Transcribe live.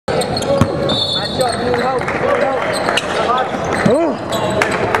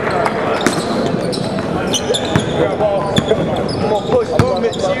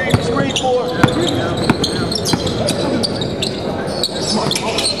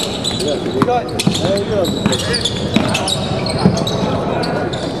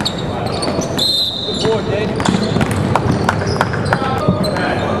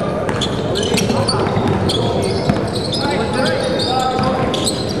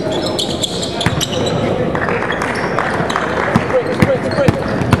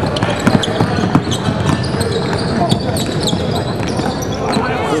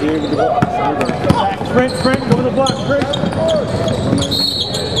Sprint, over the block, sprint.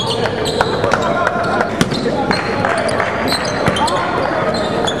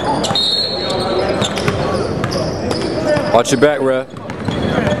 Watch your back, ref.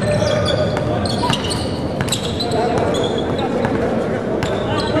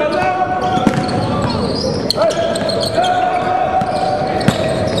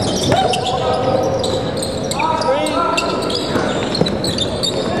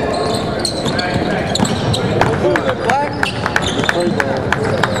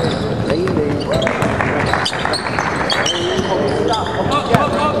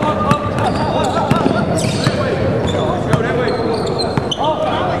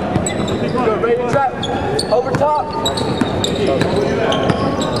 Over top.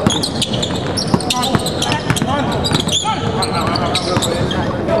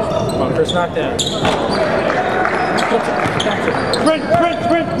 Come on, Chris, knock down. Sprint.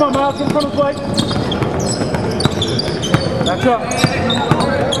 Come on, Myles, in front of the plate. Back up.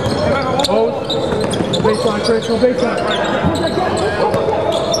 Hold. No baseline, Chris, no baseline.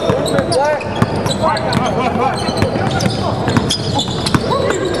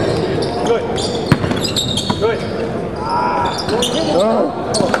 Good.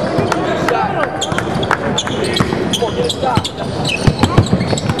 Stop.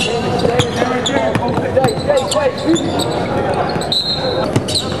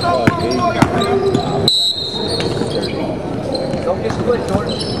 Don't get split,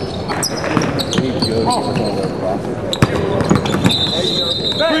 Jordan.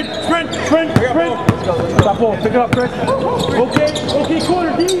 Sprint. Stop ball, pick it up, Chris. Okay,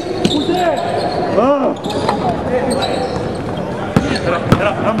 corner, D. Who's there? Head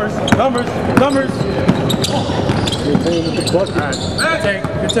up, numbers.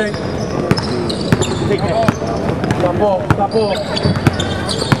 Good take. Take it. Stop ball.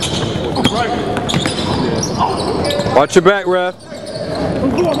 Watch your back, ref.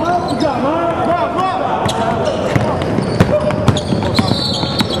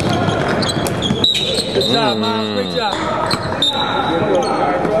 Good job, Myles. Great job.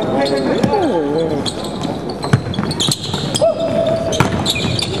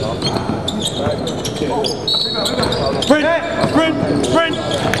 Sprint.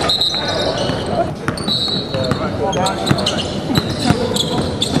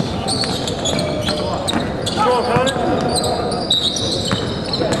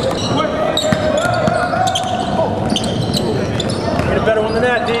 Get a better one than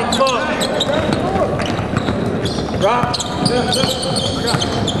that, D. Come on. Drop.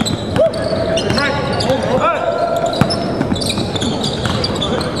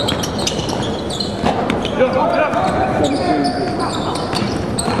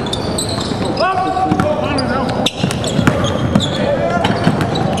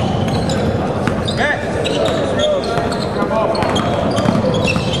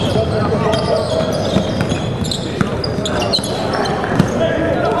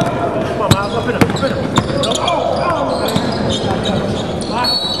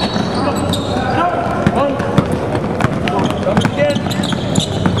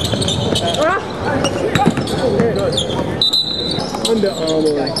 Under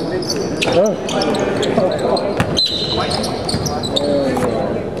Armour.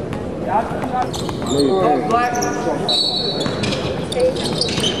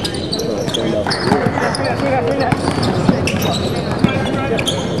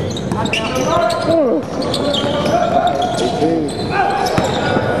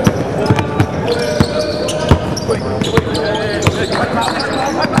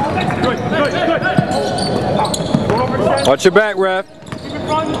 Watch your back, ref.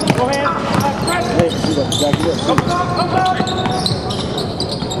 Go ahead.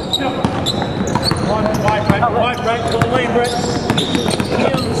 Wide right, go lane, Brett.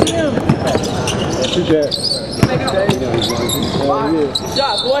 See him. Shoot that. Good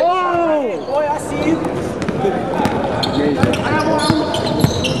job, boy. Boy, I see you.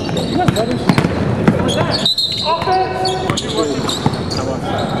 What's that? Offense.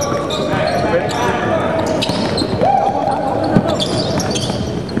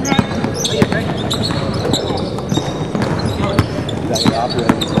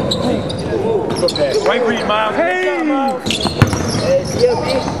 Right read, Myles. Hey! Hey,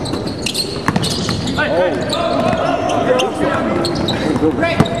 CFYJ.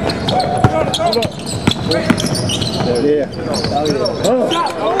 Yeah. Oh.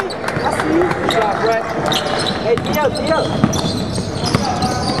 I see you. Good job, Brett. Hey, Dio.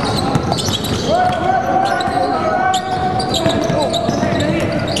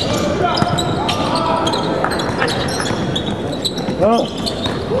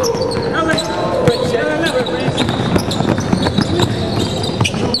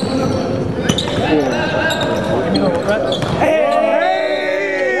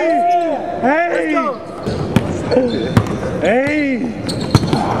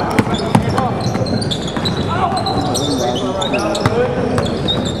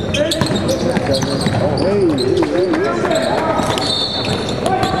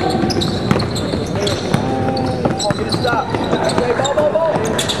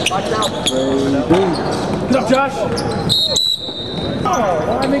 Good up, Josh. Oh,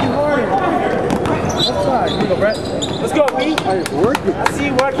 why make it harder? Outside. Here you go, Brett. Let's go, B. It's working. I see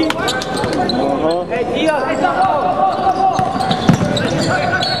you working. Hey, Dio.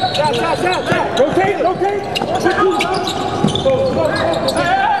 Shot. Rotate. Go.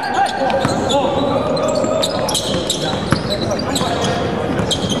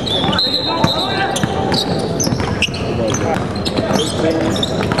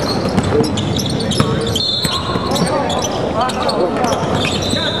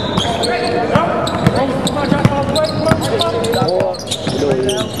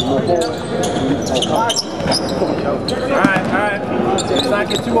 Alright. Let's not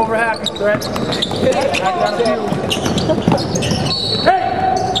get too over happy, Brett.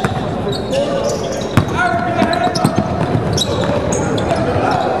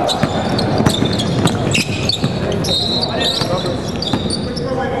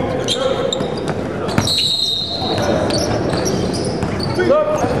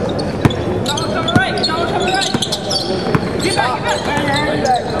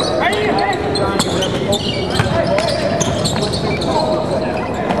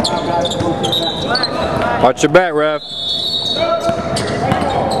 Watch your back, ref.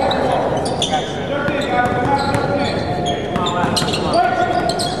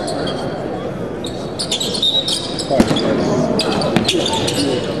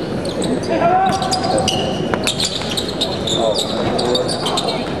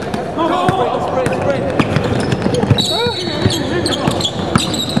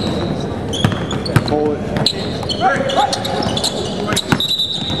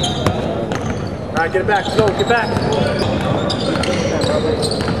 Alright, get it back. Go, get back.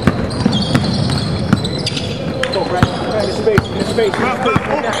 Go, Brett. Get space. Hold space.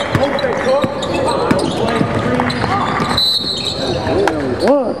 Go. 1, 2, 3.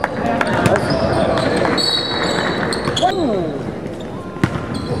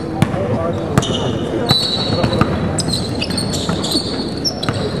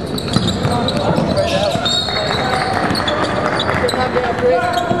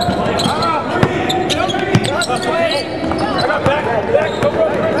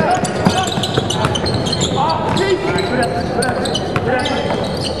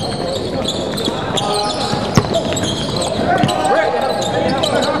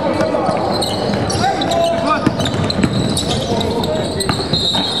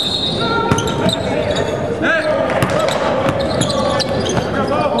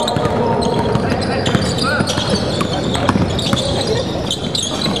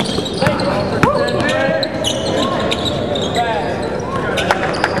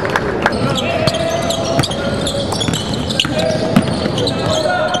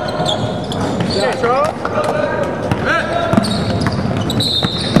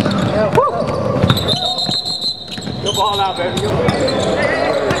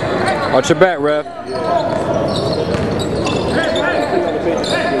 Watch your back, ref.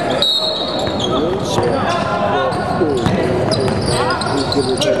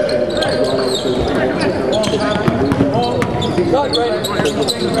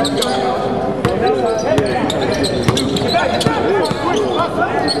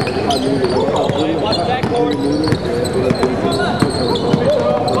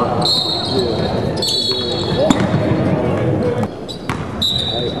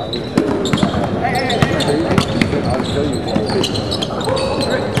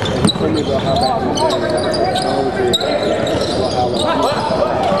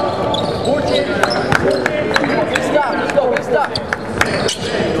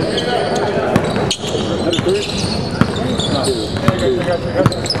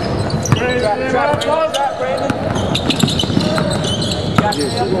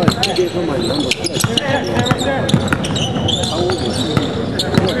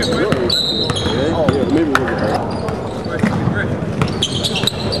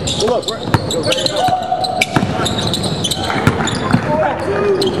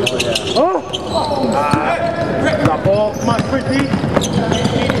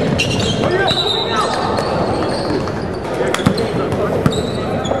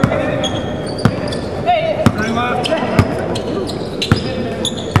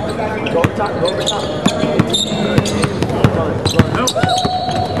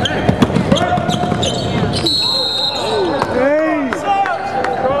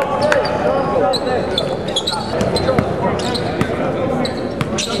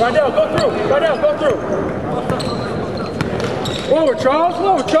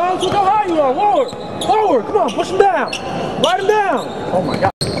 Charles, look how high you are. Lower. Lower. Come on, push him down. Ride him down. Oh my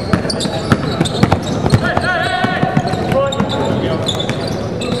God.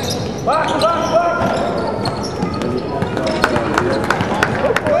 Back.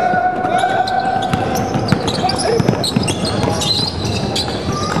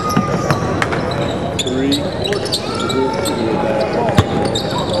 3.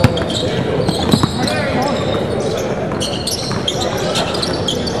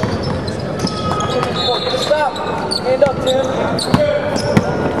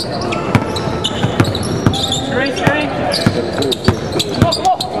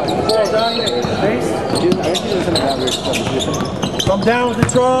 Come down with the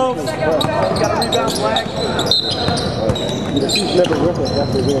Charles. You got a rebound flag. She's never with us.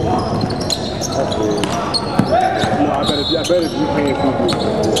 That's the win. That's weird. No, I bet if you can't do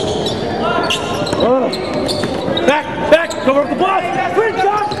Back. Cover up the block. Sprint,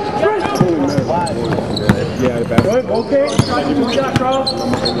 Josh. Sprint. Yeah, the back. Good. Okay. We got Charles.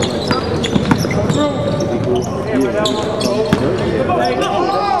 Come through. Hey, Rydell.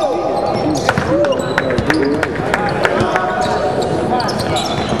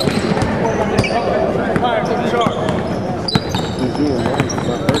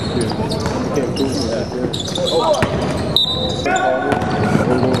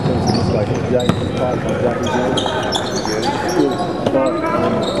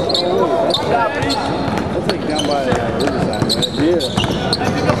 That's like down by Riverside, right? Yeah.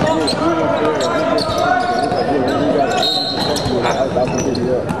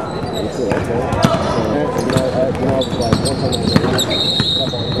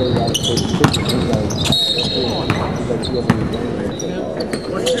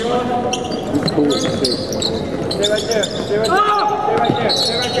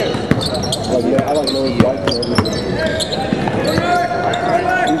 Stay right there. Like, yeah, I like knowing white and everything.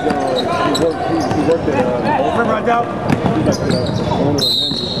 He worked at Over, Rydell. he's like the owner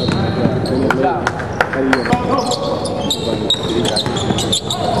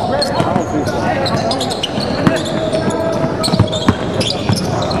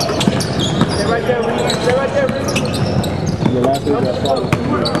Stay right there, Ricky. The last thing that probably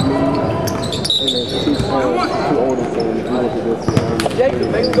two older for him. Jacob,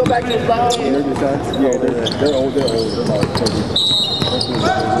 make him go back to his left hand. Yeah, they're old. They're about 30.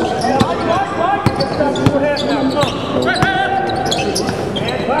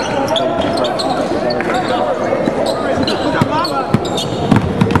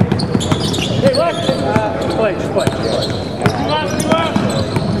 Hey, left. Play.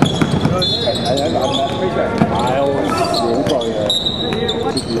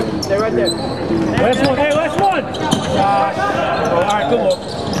 Stay right there. Last one. Hey, last one. All right, good look.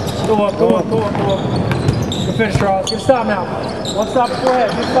 Go up. Good finish, Charles. Get a stop now. One stop before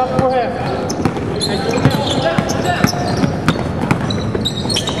half. Get a stop before half.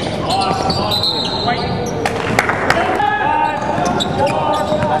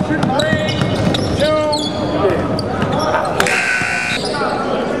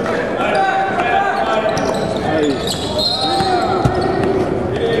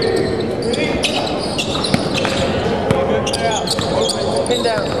 3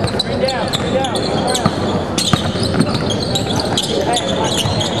 down.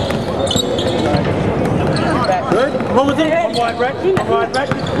 Good. One with it. One wide back.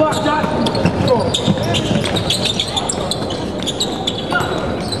 Block, Josh.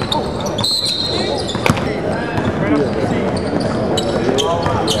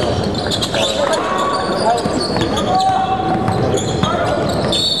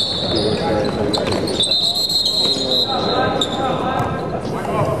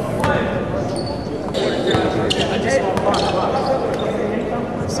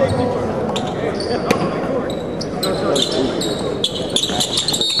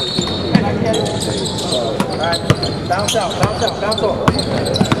 Bounce out.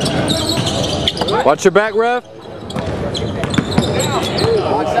 Watch your back, ref.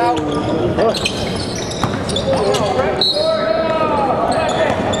 Watch out.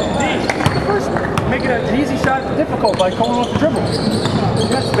 First, making an easy shot difficult by calling off the dribble.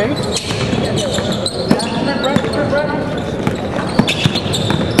 That's space.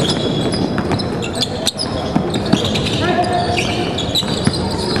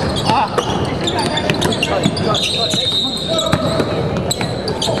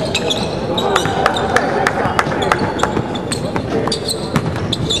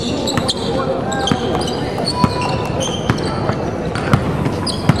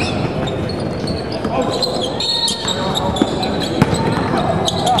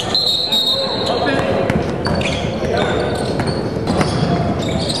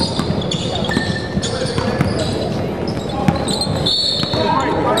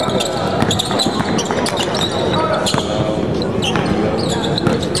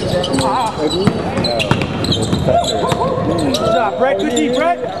 Good deep,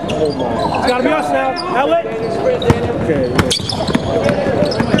 Brett. It's gotta be us now. Outlet. Okay,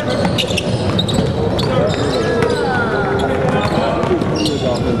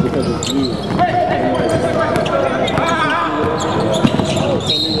 because it's you.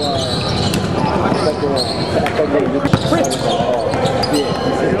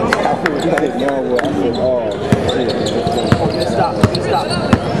 Stop.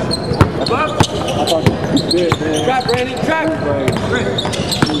 Trap, Brandon, trap.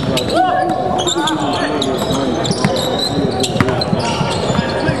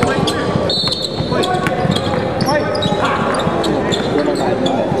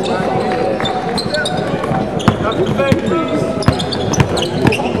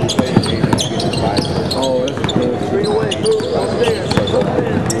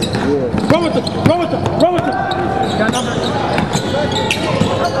 Run with them. Got number.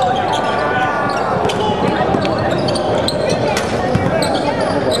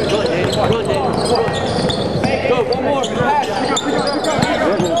 Go, one more.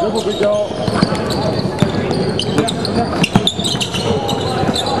 Dribble, big dog.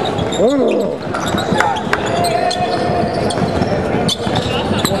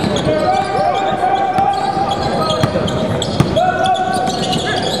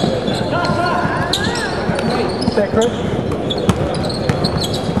 That Chris.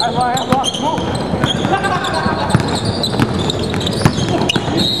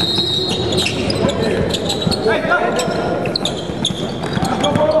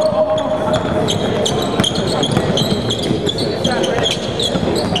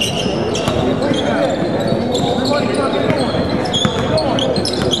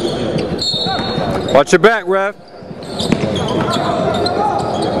 Watch your back, ref.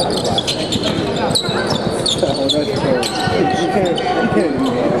 Oh, that's cool. You can't do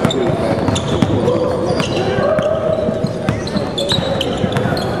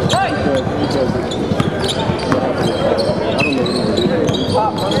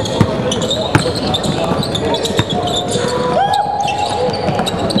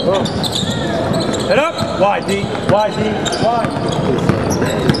Head up. Wide, D. Wide, D. Wide.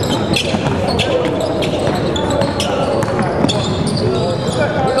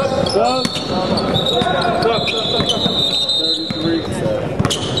 Up. 33.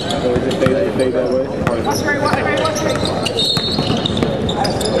 So we just stay that way.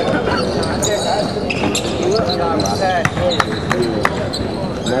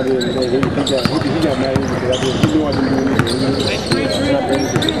 He got mad because he knew I didn't do anything.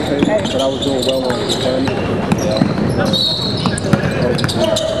 But I was doing well on the time.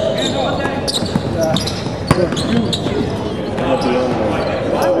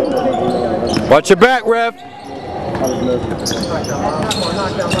 Watch your back, ref.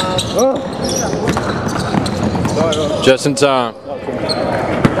 Just in time.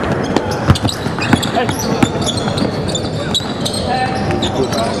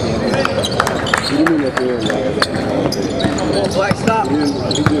 Black stop.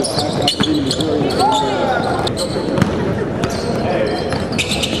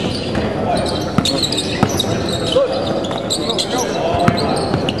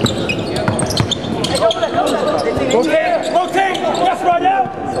 Rotate. Yes, Rydell.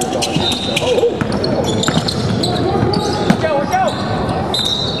 Watch out.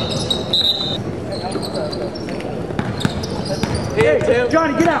 Hey,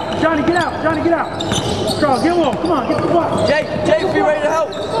 Johnny, get out. Johnny, get out. Strong, get low. Come on, get the block. Jay, be ready to help.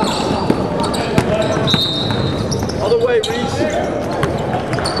 Other way, Reese.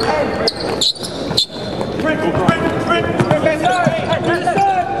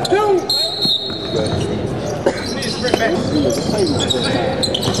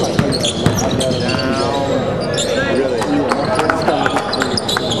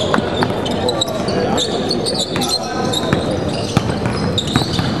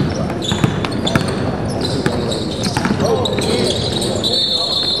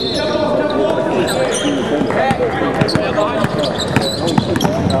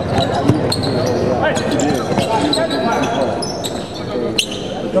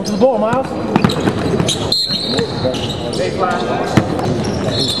 Jump to the ball, Myles.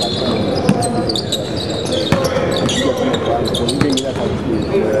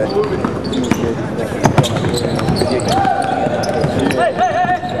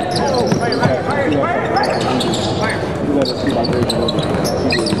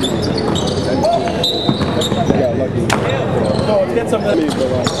 Get some of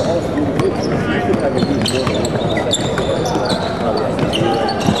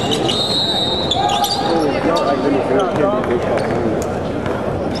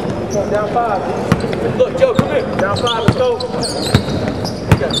Down 5. Look, Joe, come here. Down 5, let's go.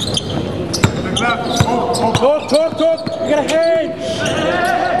 Talk. You got a head.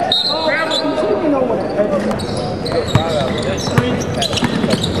 You know what a head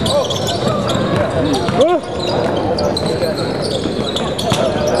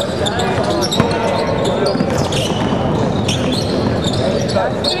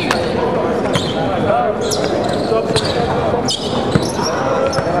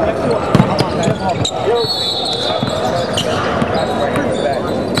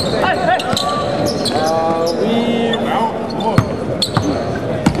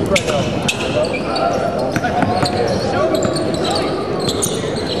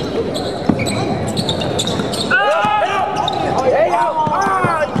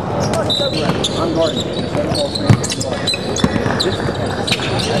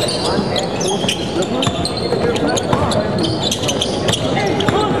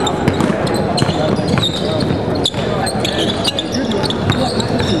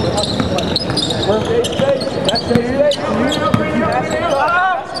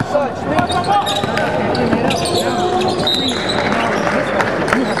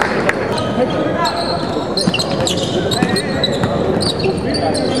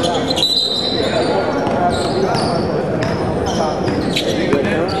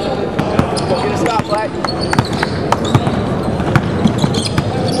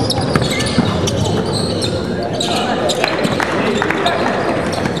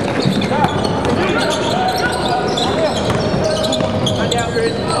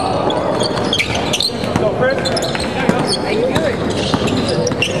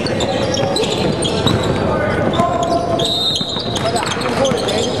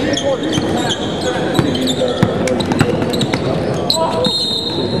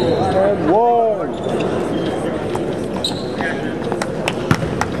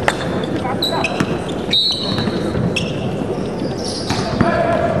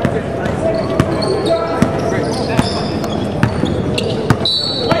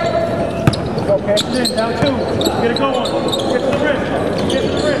Down 2. Get it going. Get to the rim. Get to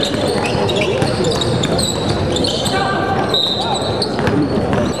the rim.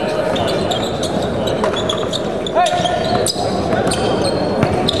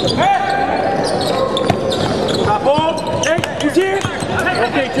 Top ball. Hey, he's here.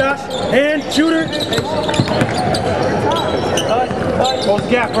 Okay, Josh. And shooter. Close the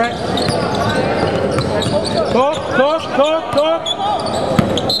gap, right? Talk.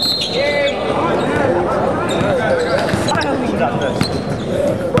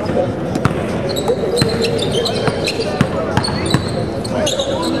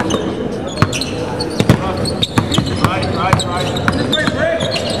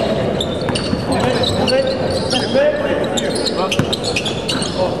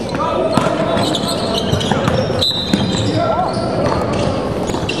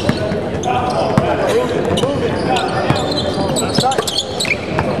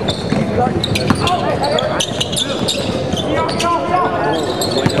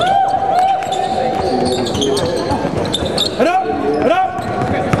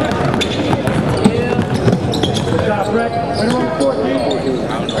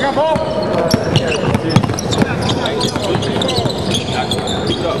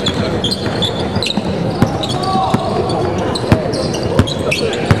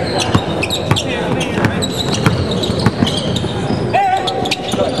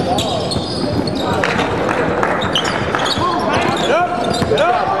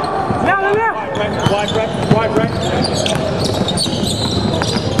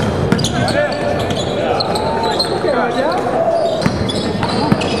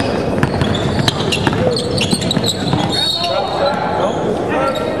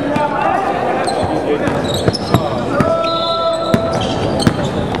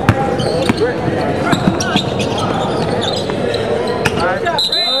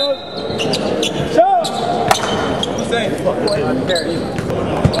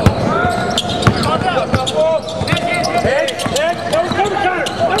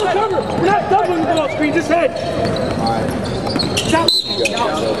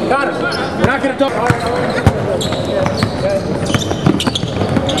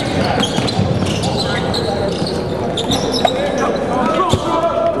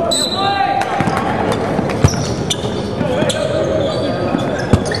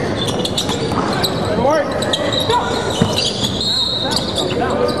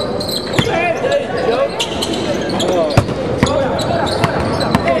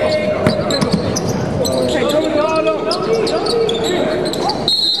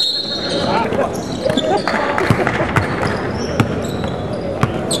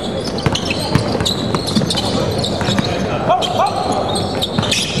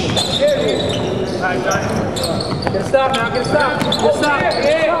 stop now. Get a stop. Get a stop.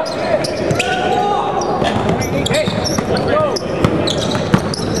 Yeah. Hey, let's go.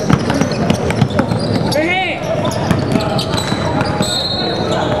 Hey.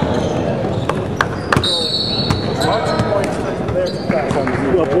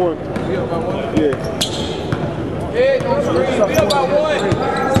 Up one. Yeah. Hey, don't scream. Be about one.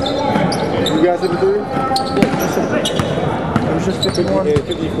 You guys hit the three? It was just 51. Yeah,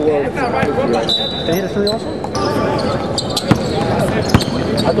 54. They hit a three also?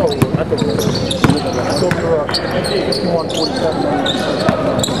 I thought we were up 51, 47.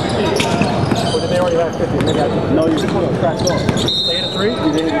 But then they already had 50. Maybe I didn't. No, you just cracked off. They hit a three? You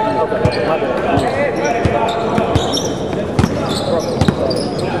didn't hit the three. Okay, my bad.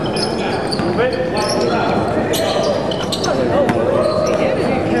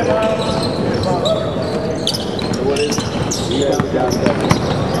 What is it? Yeah, we got that.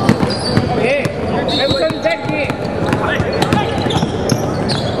 Hey, everybody back here.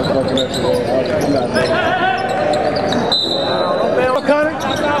 Don't bail, Connor.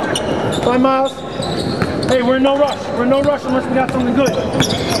 Bye, Myles. Hey, we're in no rush. We're in no rush unless we got something good.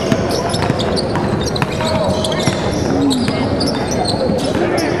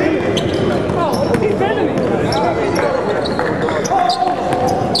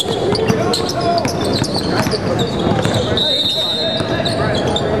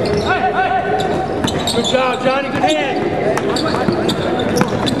 Good job, Johnny. Good hand.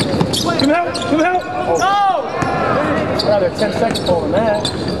 Come help. Come help. No! Rather 10 seconds holding that.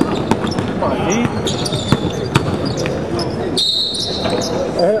 Come on, D.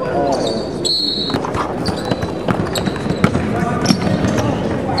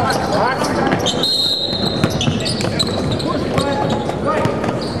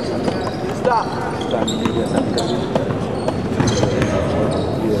 Stop.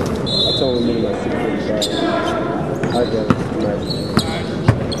 I told him like 6:45. I got it. Nice.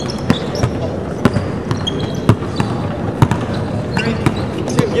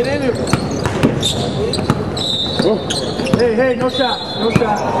 Get in here. Hey, no shots. No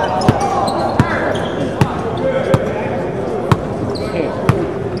shots.